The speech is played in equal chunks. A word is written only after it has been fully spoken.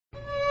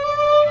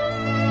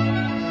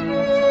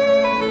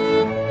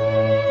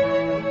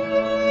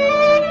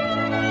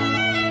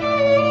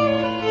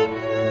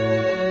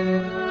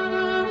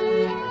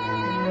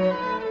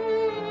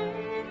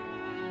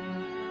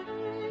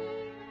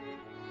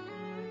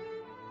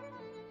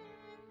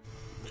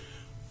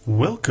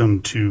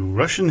Welcome to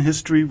Russian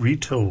History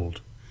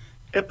Retold,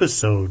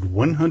 Episode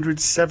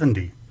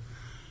 170,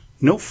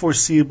 No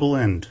Foreseeable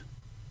End,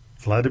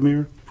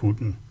 Vladimir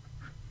Putin.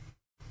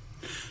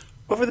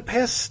 Over the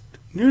past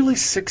nearly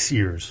 6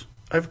 years,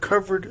 I've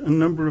covered a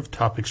number of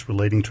topics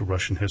relating to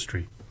Russian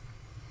history.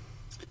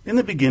 In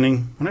the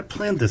beginning, when I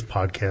planned this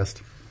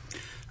podcast,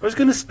 I was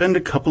going to spend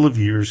a couple of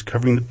years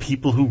covering the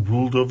people who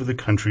ruled over the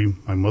country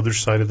my mother's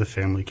side of the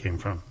family came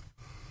from.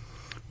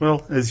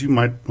 Well, as you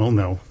might well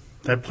know,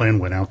 that plan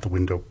went out the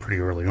window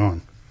pretty early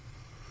on.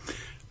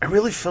 I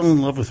really fell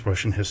in love with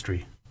Russian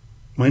history.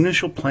 My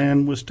initial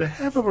plan was to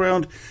have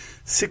around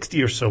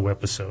 60 or so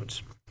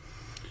episodes.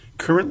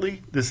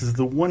 Currently, this is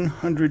the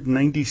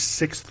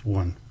 196th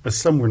one, as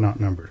some were not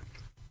numbered.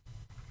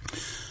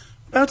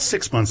 About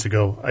 6 months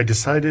ago, I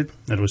decided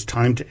that it was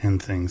time to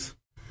end things.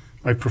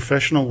 My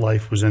professional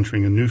life was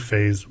entering a new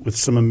phase with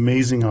some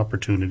amazing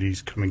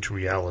opportunities coming to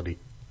reality.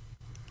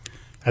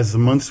 As the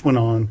months went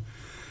on,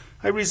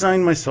 I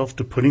resigned myself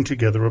to putting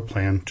together a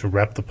plan to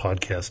wrap the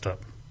podcast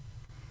up.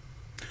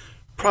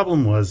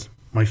 Problem was,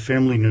 my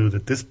family knew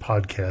that this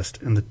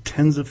podcast and the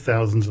tens of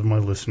thousands of my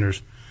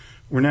listeners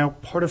were now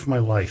part of my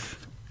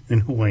life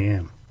and who I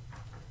am.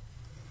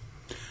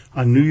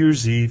 On New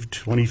Year's Eve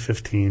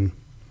 2015,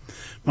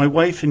 my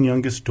wife and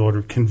youngest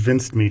daughter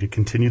convinced me to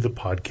continue the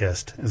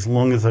podcast as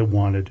long as I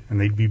wanted and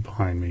they'd be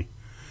behind me,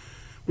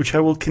 which I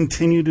will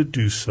continue to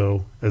do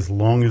so as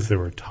long as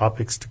there are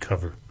topics to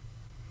cover.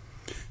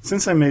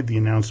 Since I made the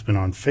announcement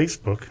on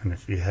Facebook, and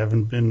if you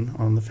haven't been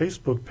on the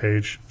Facebook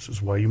page, this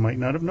is why you might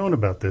not have known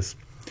about this,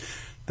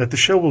 that the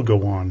show will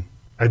go on,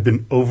 I've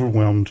been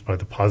overwhelmed by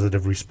the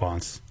positive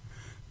response.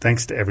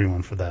 Thanks to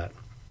everyone for that.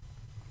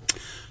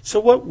 So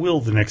what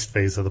will the next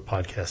phase of the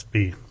podcast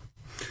be?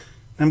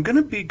 I'm going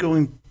to be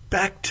going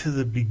back to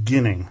the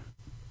beginning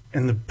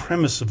and the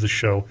premise of the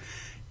show,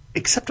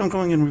 except I'm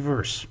going in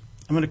reverse.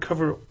 I'm going to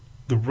cover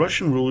the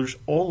Russian rulers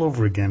all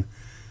over again,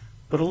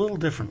 but a little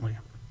differently.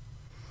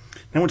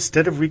 Now,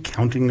 instead of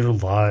recounting their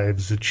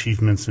lives,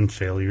 achievements, and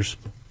failures,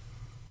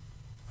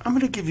 I'm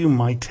going to give you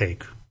my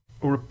take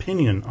or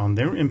opinion on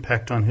their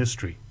impact on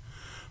history,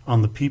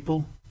 on the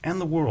people,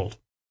 and the world.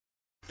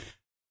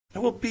 I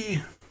will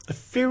be a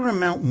fair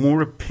amount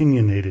more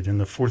opinionated in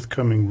the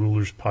forthcoming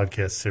Rulers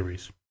podcast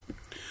series.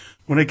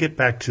 When I get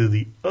back to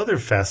the other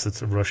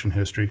facets of Russian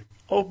history,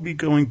 I'll be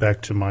going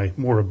back to my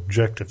more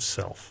objective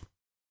self.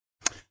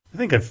 I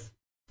think I've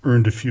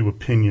earned a few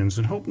opinions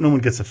and hope no one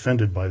gets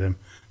offended by them,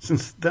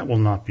 since that will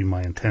not be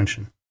my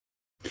intention.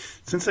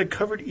 Since I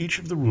covered each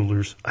of the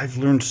rulers, I've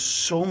learned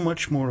so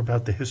much more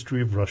about the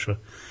history of Russia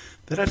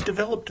that I've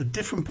developed a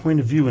different point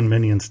of view in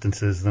many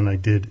instances than I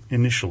did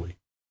initially.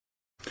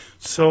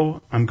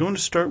 So I'm going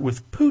to start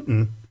with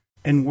Putin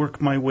and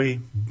work my way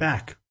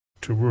back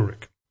to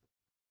Rurik.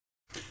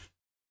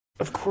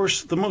 Of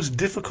course, the most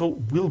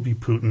difficult will be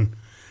Putin,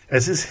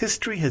 as his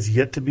history has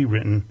yet to be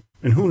written,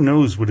 and who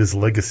knows what his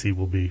legacy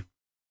will be.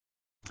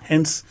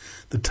 Hence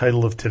the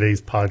title of today's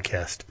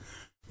podcast,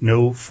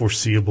 No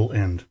Foreseeable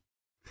End.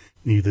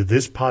 Neither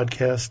this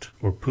podcast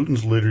or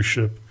Putin's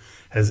leadership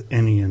has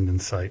any end in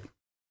sight.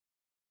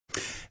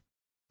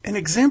 An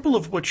example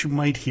of what you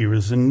might hear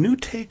is a new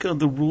take on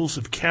the rules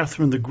of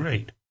Catherine the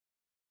Great,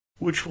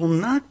 which will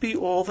not be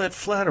all that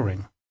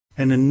flattering,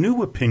 and a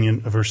new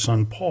opinion of her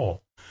son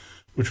Paul,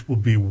 which will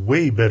be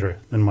way better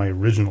than my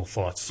original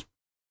thoughts.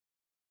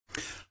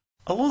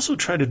 I'll also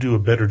try to do a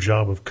better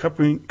job of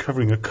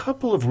covering a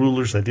couple of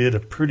rulers I did a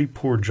pretty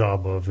poor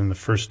job of in the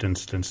first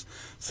instance,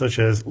 such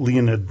as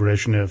Leonid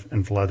Brezhnev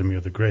and Vladimir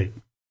the Great.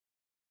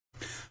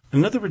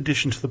 Another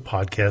addition to the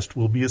podcast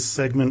will be a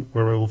segment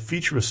where I will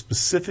feature a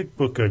specific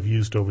book I've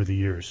used over the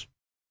years.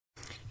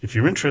 If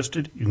you're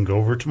interested, you can go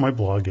over to my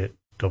blog at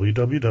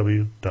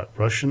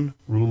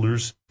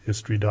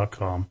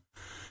www.russianrulershistory.com,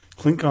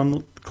 click on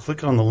the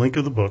link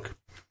of the book,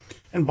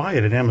 and buy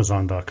it at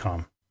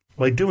amazon.com.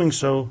 By doing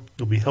so,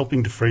 you'll be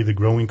helping defray the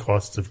growing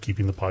costs of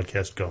keeping the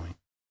podcast going.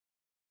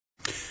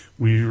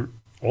 We're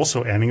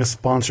also adding a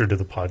sponsor to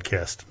the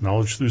podcast,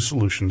 Knowledge Through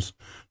Solutions,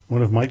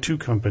 one of my two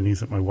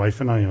companies that my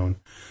wife and I own,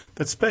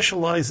 that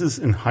specializes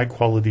in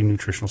high-quality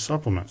nutritional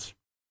supplements.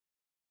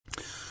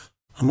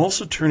 I'm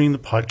also turning the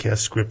podcast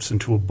scripts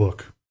into a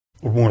book,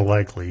 or more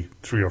likely,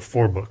 3 or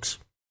 4 books.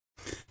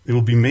 They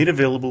will be made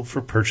available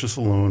for purchase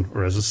alone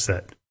or as a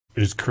set.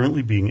 It is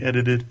currently being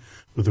edited,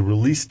 with a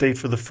release date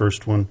for the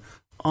first one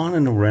on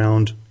and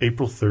around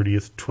April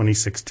 30th,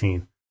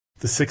 2016,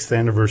 the 6th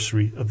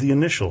anniversary of the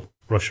initial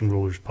Russian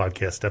Rulers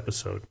podcast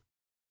episode.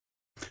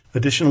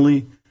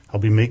 Additionally, I'll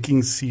be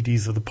making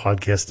CDs of the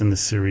podcast in this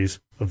series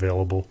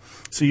available,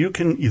 so you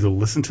can either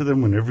listen to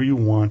them whenever you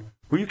want,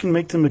 or you can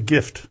make them a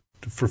gift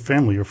for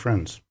family or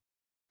friends.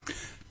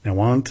 Now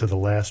on to the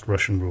last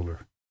Russian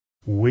ruler.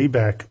 Way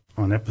back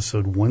on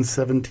episode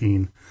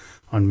 117,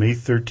 on May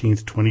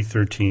 13th,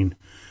 2013,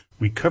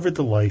 we covered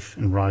the life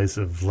and rise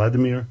of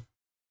Vladimir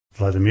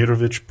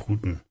Vladimirovich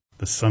Putin,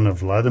 the son of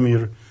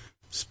Vladimir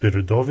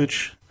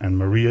Spiridovich and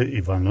Maria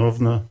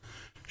Ivanovna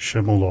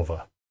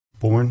Shemolova,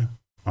 born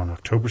on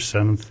October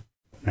 7th,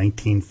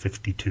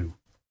 1952.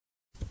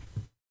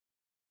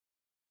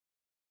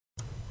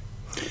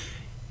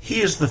 He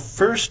is the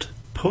first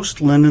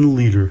post-Lenin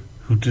leader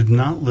who did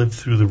not live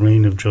through the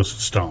reign of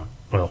Joseph Stalin.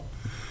 Well,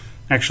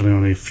 actually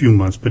only a few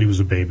months, but he was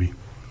a baby.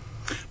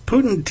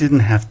 Putin didn't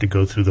have to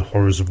go through the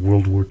horrors of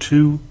World War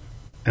II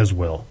as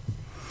well.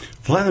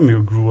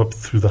 Vladimir grew up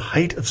through the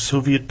height of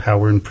Soviet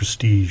power and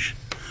prestige,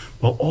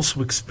 while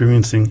also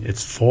experiencing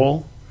its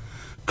fall,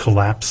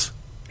 collapse,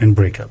 and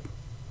breakup.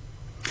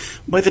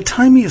 By the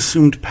time he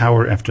assumed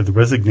power after the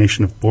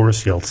resignation of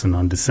Boris Yeltsin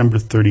on December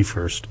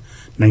 31st,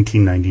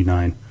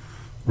 1999,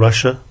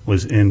 Russia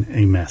was in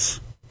a mess.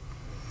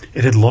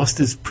 It had lost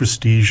its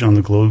prestige on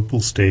the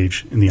global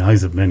stage in the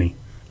eyes of many,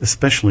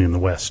 especially in the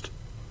West.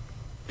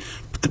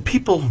 But the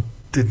people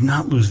did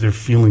not lose their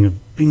feeling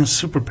of being a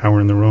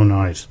superpower in their own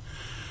eyes,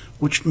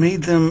 which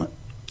made them,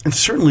 and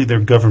certainly their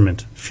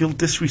government, feel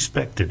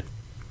disrespected.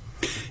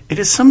 It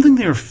is something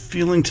they are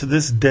feeling to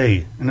this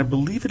day, and I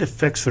believe it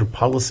affects their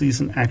policies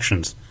and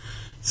actions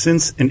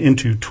since and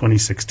into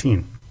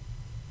 2016.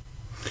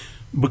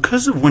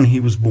 Because of when he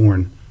was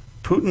born,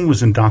 Putin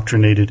was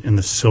indoctrinated in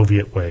the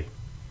Soviet way.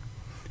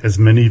 As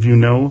many of you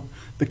know,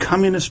 the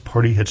Communist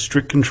Party had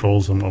strict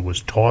controls on what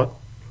was taught,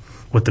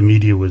 what the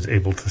media was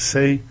able to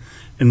say,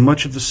 and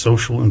much of the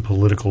social and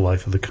political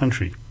life of the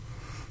country.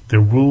 Their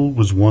rule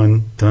was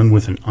one done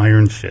with an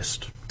iron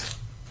fist.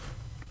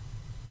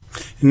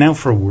 And now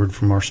for a word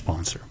from our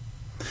sponsor.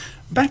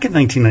 Back in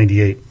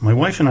 1998, my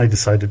wife and I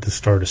decided to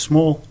start a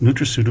small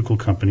nutraceutical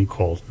company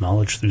called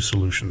Knowledge Through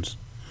Solutions.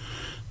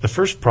 The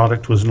first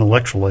product was an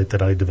electrolyte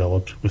that I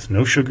developed with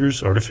no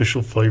sugars,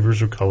 artificial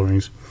flavors, or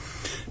colorings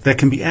that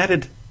can be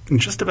added in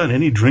just about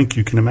any drink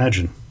you can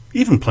imagine,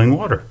 even plain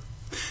water.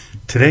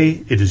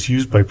 Today, it is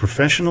used by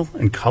professional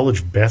and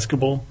college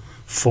basketball,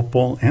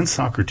 football, and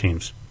soccer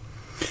teams.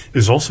 It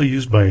is also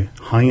used by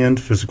high-end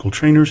physical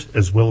trainers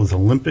as well as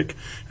Olympic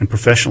and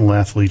professional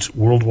athletes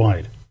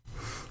worldwide.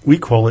 We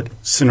call it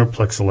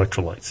Cineplex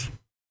Electrolytes.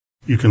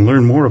 You can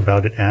learn more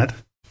about it at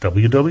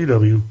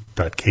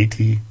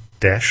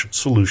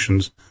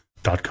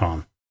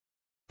www.kt-solutions.com.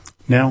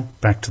 Now,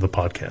 back to the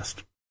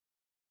podcast.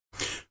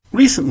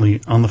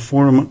 Recently, on the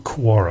forum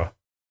Quora,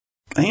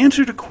 I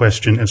answered a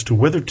question as to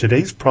whether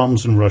today's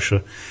problems in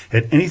Russia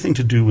had anything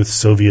to do with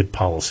Soviet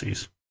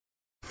policies.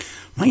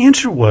 My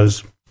answer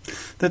was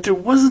that there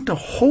wasn't a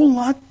whole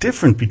lot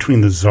different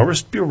between the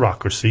Tsarist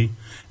bureaucracy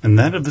and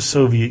that of the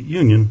Soviet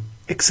Union,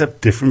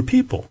 except different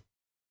people.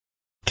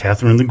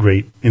 Catherine the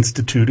Great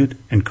instituted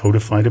and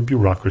codified a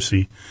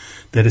bureaucracy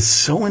that is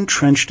so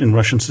entrenched in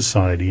Russian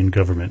society and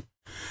government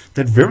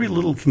that very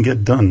little can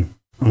get done,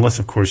 unless,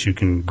 of course, you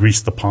can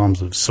grease the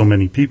palms of so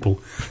many people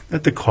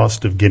that the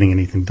cost of getting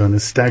anything done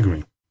is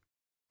staggering.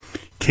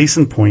 Case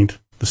in point,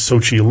 the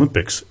Sochi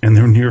Olympics and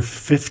their near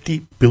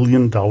 $50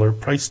 billion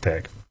price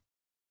tag.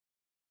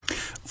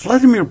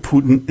 Vladimir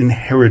Putin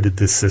inherited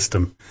this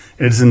system,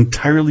 and it is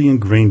entirely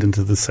ingrained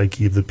into the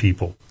psyche of the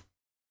people.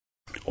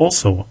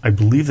 Also, I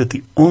believe that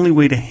the only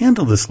way to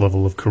handle this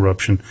level of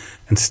corruption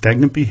and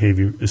stagnant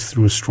behavior is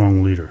through a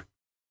strong leader.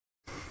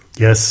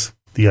 Yes,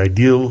 the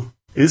ideal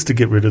is to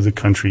get rid of the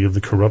country of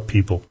the corrupt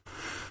people,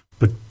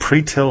 but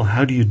pray tell,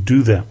 how do you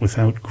do that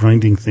without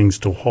grinding things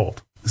to a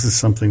halt? This is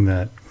something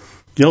that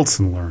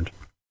Yeltsin learned.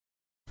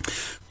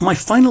 My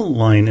final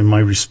line in my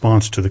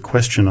response to the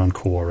question on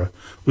Quora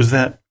was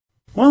that,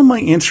 while my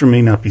answer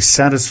may not be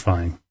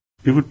satisfying,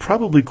 it would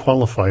probably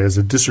qualify as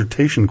a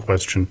dissertation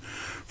question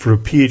for a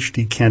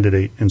PhD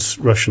candidate in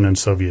Russian and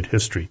Soviet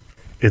history.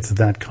 It's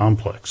that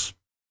complex.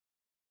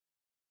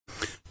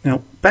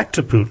 Now, back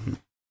to Putin.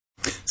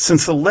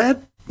 Since the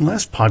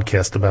last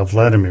podcast about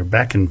Vladimir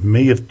back in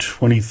May of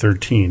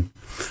 2013,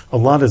 a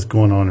lot has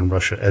gone on in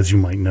Russia, as you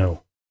might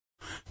know.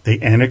 They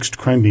annexed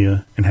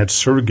Crimea and had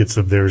surrogates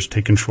of theirs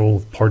take control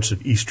of parts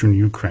of eastern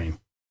Ukraine.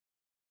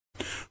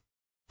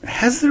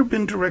 Has there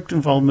been direct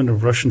involvement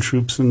of Russian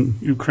troops in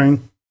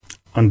Ukraine?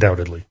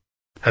 Undoubtedly.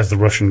 Has the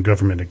Russian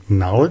government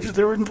acknowledged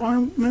their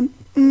involvement?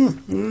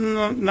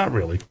 No, not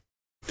really.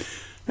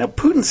 Now,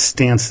 Putin's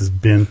stance has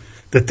been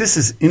that this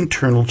is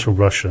internal to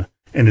Russia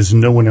and is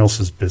no one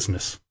else's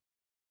business.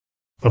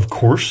 Of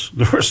course,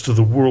 the rest of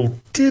the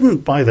world didn't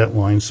buy that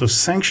line, so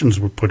sanctions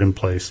were put in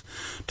place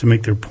to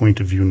make their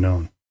point of view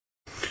known.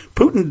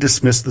 Putin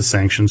dismissed the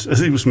sanctions as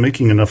he was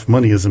making enough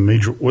money as a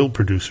major oil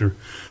producer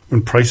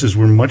when prices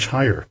were much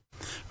higher,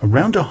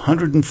 around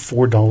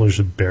 $104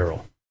 a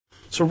barrel.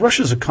 So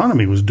Russia's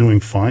economy was doing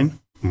fine,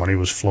 money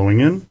was flowing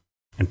in,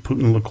 and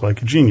Putin looked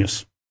like a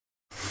genius.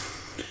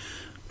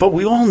 But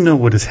we all know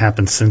what has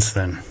happened since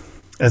then.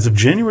 As of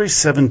January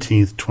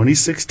 17th,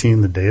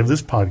 2016, the day of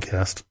this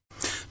podcast,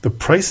 the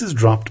prices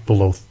dropped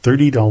below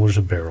 $30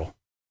 a barrel.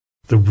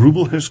 The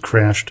ruble has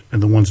crashed,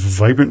 and the once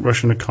vibrant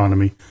Russian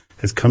economy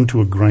has come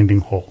to a grinding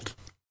halt.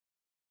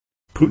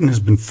 Putin has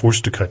been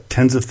forced to cut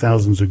tens of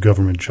thousands of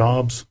government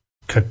jobs,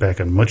 cut back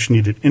on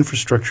much-needed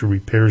infrastructure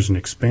repairs and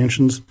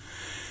expansions,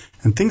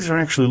 and things are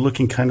actually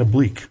looking kind of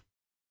bleak.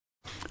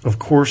 Of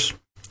course,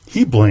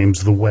 he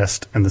blames the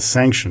West and the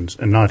sanctions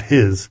and not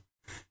his,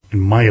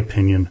 in my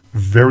opinion,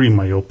 very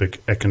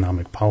myopic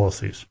economic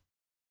policies.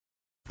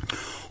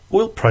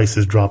 Oil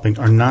prices dropping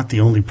are not the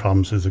only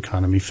problems his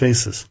economy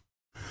faces.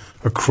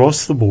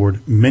 Across the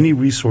board, many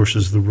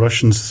resources the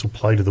Russians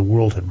supply to the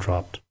world have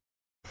dropped.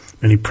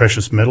 Many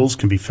precious metals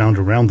can be found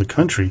around the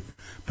country,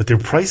 but their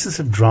prices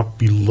have dropped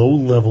below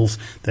levels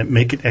that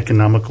make it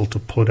economical to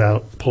pull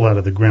out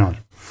of the ground.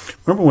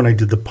 Remember when I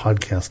did the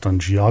podcast on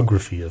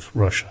geography of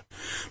Russia?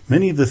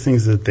 Many of the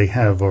things that they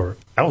have are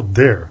out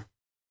there,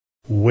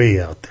 way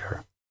out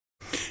there.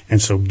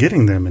 And so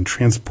getting them and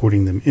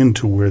transporting them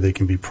into where they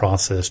can be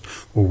processed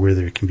or where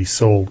they can be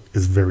sold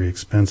is very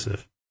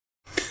expensive.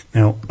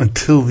 Now,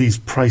 until these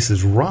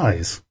prices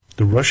rise,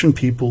 the Russian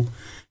people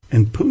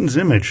and Putin's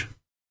image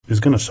is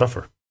going to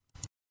suffer.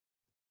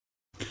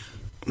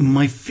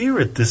 My fear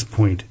at this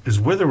point is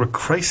whether a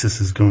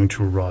crisis is going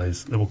to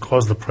arise that will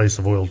cause the price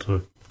of oil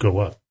to go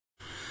up.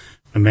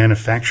 A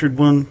manufactured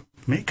one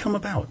may come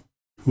about.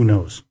 Who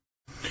knows?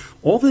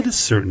 All that is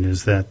certain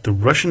is that the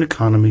Russian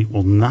economy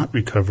will not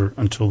recover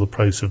until the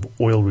price of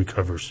oil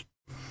recovers.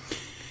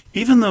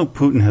 Even though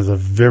Putin has a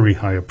very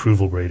high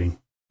approval rating,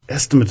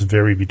 estimates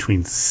vary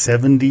between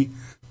 70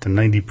 to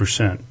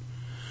 90%.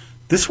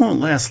 This won't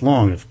last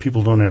long if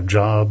people don't have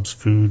jobs,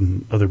 food,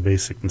 and other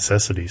basic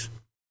necessities.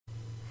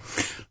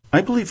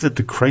 I believe that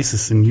the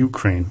crisis in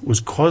Ukraine was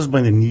caused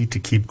by the need to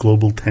keep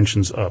global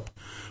tensions up,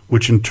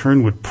 which in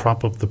turn would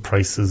prop up the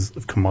prices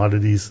of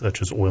commodities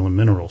such as oil and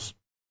minerals.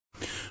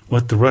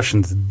 What the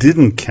Russians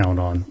didn't count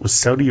on was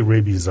Saudi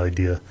Arabia's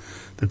idea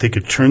that they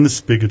could turn the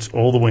spigots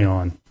all the way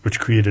on, which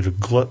created a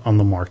glut on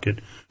the market,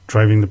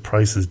 driving the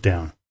prices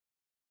down.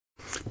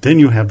 Then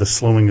you have the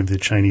slowing of the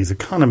Chinese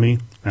economy.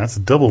 That's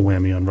a double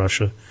whammy on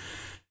Russia.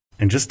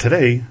 And just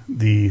today,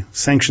 the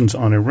sanctions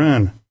on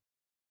Iran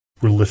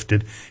were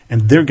lifted,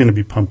 and they're going to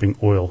be pumping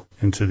oil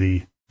into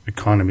the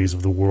economies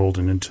of the world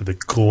and into the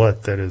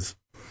glut that is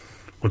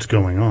what's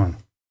going on.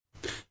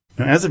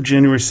 Now, as of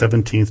January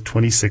 17th,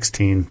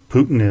 2016,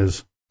 Putin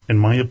is, in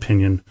my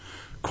opinion,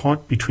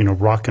 caught between a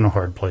rock and a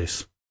hard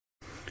place.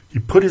 He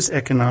put his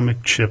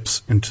economic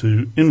chips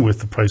in with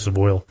the price of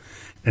oil,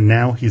 and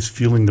now he's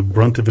feeling the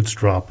brunt of its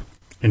drop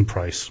in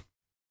price.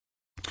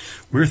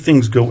 Where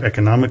things go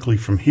economically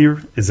from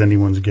here is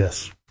anyone's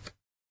guess.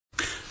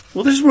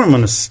 Well, this is where I'm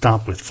going to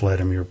stop with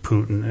Vladimir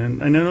Putin,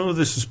 and I know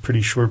this is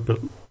pretty short, but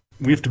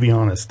we have to be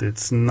honest,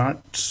 it's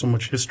not so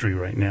much history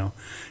right now.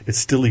 It's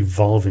still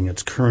evolving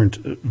its current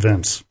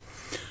events.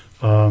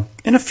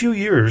 In a few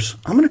years,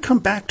 I'm going to come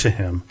back to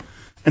him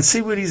and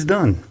see what he's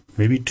done,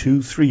 maybe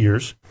 2-3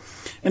 years,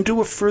 and do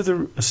a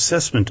further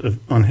assessment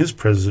on his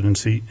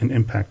presidency and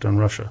impact on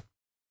Russia.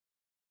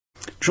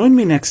 Join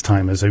me next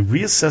time as I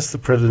reassess the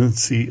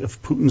presidency of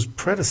Putin's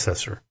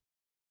predecessor,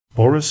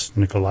 Boris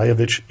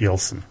Nikolaevich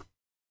Yeltsin.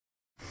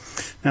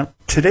 Now,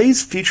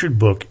 today's featured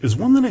book is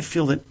one that I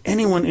feel that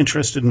anyone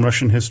interested in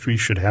Russian history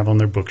should have on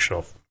their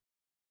bookshelf.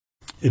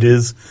 It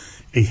is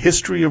A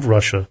History of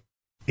Russia,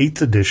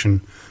 8th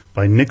edition,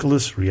 by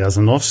Nicholas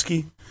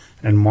Ryazanovsky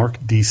and Mark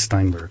D.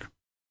 Steinberg.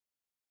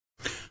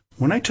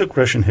 When I took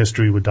Russian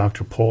history with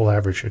Dr. Paul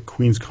Avrich at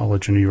Queens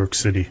College in New York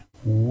City,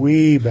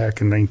 way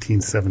back in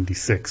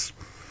 1976,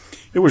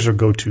 it was our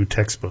go-to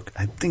textbook.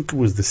 I think it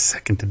was the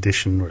 2nd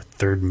edition or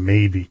 3rd,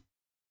 maybe.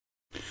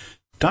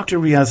 Dr.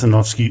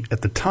 Ryazanovsky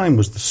at the time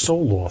was the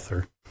sole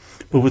author,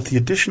 but with the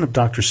addition of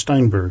Dr.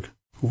 Steinberg,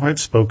 who I've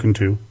spoken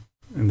to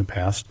in the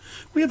past,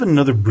 we have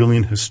another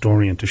brilliant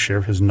historian to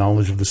share his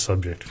knowledge of the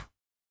subject.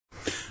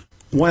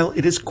 While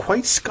it is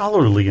quite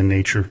scholarly in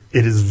nature,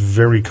 it is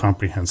very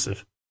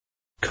comprehensive.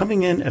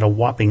 Coming in at a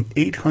whopping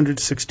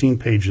 816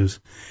 pages,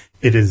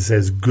 it is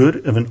as good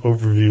of an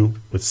overview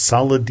with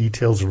solid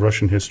details of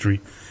Russian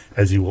history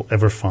as you will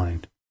ever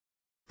find.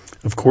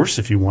 Of course,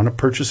 if you want to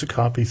purchase a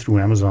copy through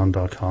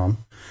Amazon.com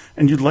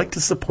and you'd like to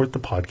support the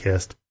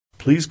podcast,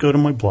 please go to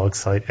my blog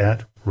site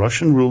at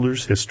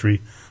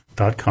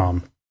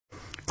RussianRulersHistory.com.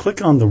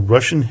 Click on the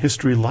Russian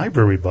History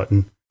Library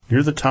button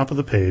near the top of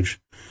the page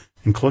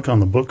and click on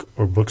the book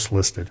or books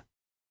listed.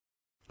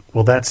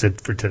 Well, that's it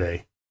for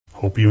today.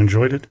 Hope you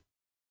enjoyed it.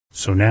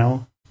 So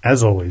now,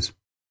 as always,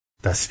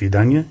 до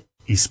свидания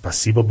и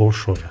спасибо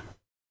большое.